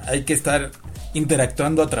 pero hay que estar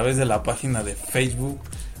interactuando a través de la página de Facebook.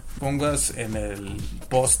 Pongas en el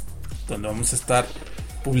post donde vamos a estar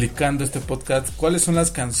publicando este podcast cuáles son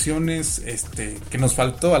las canciones que nos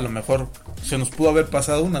faltó. A lo mejor se nos pudo haber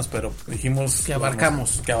pasado unas, pero dijimos que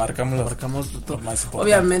abarcamos todo. Más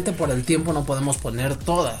obviamente por el tiempo no podemos poner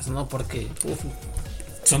todas, ¿no? Porque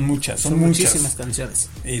son muchísimas canciones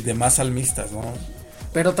y de más salmistas, ¿no?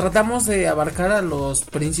 Pero tratamos de abarcar a los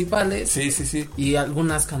principales. Sí. Y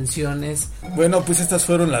algunas canciones. Bueno, pues estas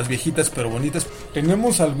fueron las viejitas pero bonitas.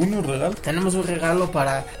 ¿Tenemos algunos regalos? Tenemos un regalo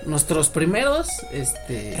para nuestros primeros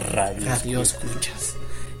radio escuchas.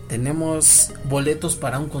 Tenemos boletos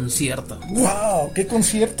para un concierto. ¡Wow! ¿Qué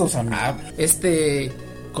conciertos, amigo? Este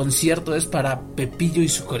concierto es para Pepillo y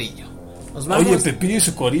su corillo. Oye, ¿Pepillo y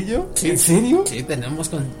su corillo? Sí. ¿En serio? Sí,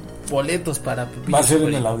 tenemos boletos para Pepillo. ¿Va a ser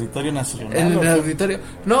en el Auditorio Nacional? En el auditorio.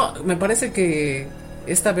 No, me parece que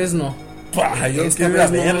esta vez no. Yo quiero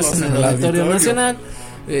verlos en el Auditorio Nacional.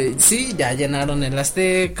 Sí, ya llenaron el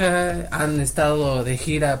Azteca, han estado de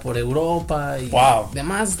gira por Europa y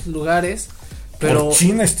demás lugares. Pero por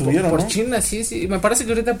China estuvieron, por ¿no? China, sí. Me parece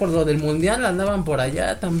que ahorita por lo del mundial andaban por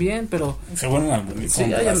allá también, pero se fueron al mundial. Sí,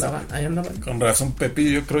 ahí andaban. Con razón,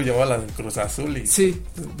 Pepillo, yo creo llevaba la del Cruz Azul. Sí,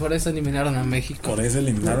 por eso eliminaron a México.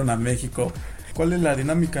 A México. ¿Cuál es la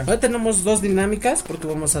dinámica? Hoy tenemos 2 dinámicas porque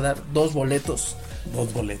vamos a dar 2 boletos.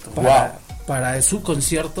 2 boletos. Para su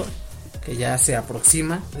concierto, que ya se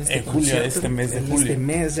aproxima. Este mes de julio. Este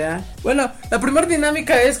mes ya. Bueno, la primera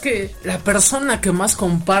dinámica es que la persona que más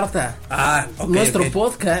comparta nuestro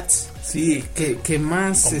podcast, sí, que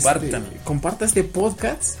más comparta este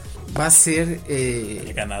podcast, va a ser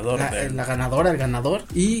el ganador, el ganador,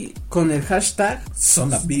 y con el hashtag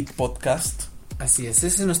ZonaVip Podcast. Así es,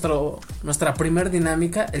 esa es nuestra primera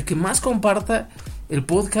dinámica. El que más comparta el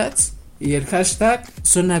podcast y el hashtag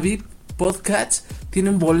ZonaVip Podcast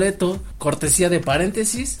tiene un boleto cortesía de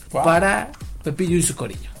paréntesis para Pepillo y su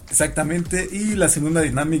corillo. Exactamente. Y la segunda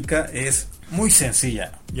dinámica es muy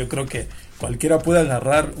sencilla. Yo creo que cualquiera puede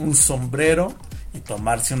agarrar un sombrero y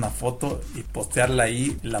tomarse una foto y postearla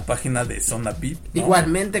ahí en la página de ZonaVip, ¿no?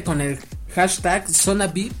 Igualmente con el hashtag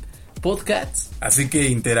ZonaVip Podcast. Así que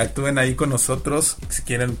interactúen ahí con nosotros. Si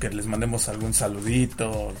quieren que les mandemos algún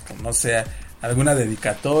saludito, no sé, alguna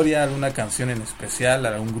dedicatoria, alguna canción en especial,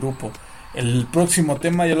 algún grupo. El próximo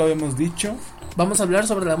tema ya lo habíamos dicho. Vamos a hablar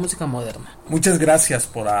sobre la música moderna. Muchas gracias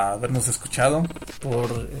por habernos escuchado,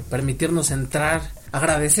 por permitirnos entrar.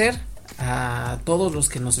 Agradecer a todos los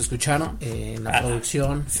que nos escucharon en la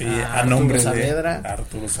producción. Sí, a nombre Saavedra, de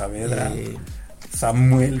Arturo Saavedra,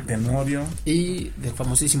 Samuel Tenorio y del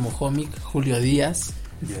famosísimo cómic Julio Díaz.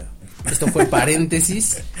 Yeah. Esto fue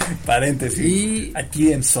paréntesis. Y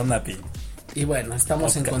aquí en ZonaVip. Y bueno,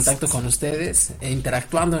 estamos en contacto con ustedes,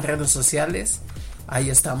 interactuando en redes sociales. Ahí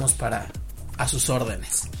estamos a sus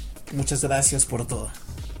órdenes. Muchas gracias por todo.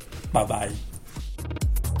 Bye bye.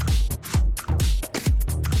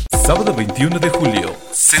 Sábado 21 de julio,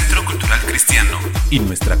 Centro Cultural Cristiano y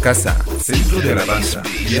nuestra casa, Centro de Alabanza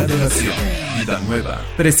y Adoración, VidaNueva,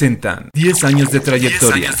 presentan 10 años de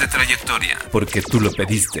trayectoria. Porque tú lo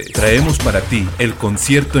pediste. Traemos para ti el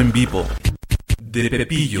concierto en vivo de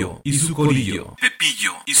Pepillo y su corillo.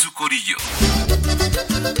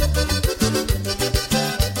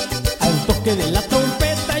 Al toque de la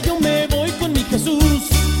trompeta yo me voy con mi Jesús.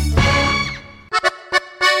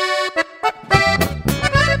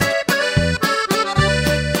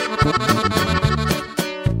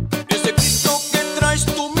 Ese Cristo que traes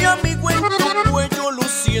tú, mi amigo, en tu cuello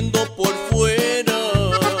luciendo por fuera.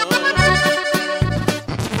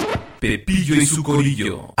 Pepillo y su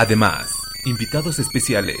corillo. Además, invitados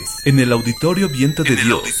especiales en el Auditorio Viento de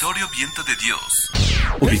Dios.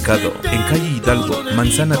 Ubicado en calle Hidalgo,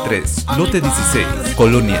 Manzana 3, lote 16,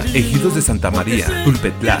 Colonia Ejidos de Santa María,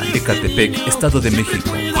 Tulpetlán, Ecatepec, Estado de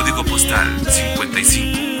México. Código postal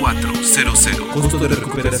 55400. Costo de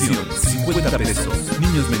recuperación 50 pesos.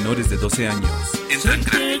 Niños menores de 12 años. Entran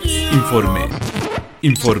gratis.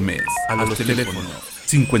 Informes a los teléfonos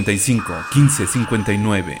 55 15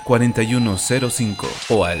 59 41 05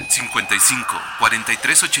 o al 55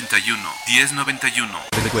 43 81 10 91.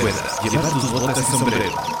 Recuerda llevar tus botas y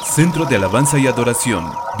sombrero. Centro de Alabanza y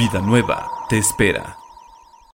Adoración, VidaNueva, te espera.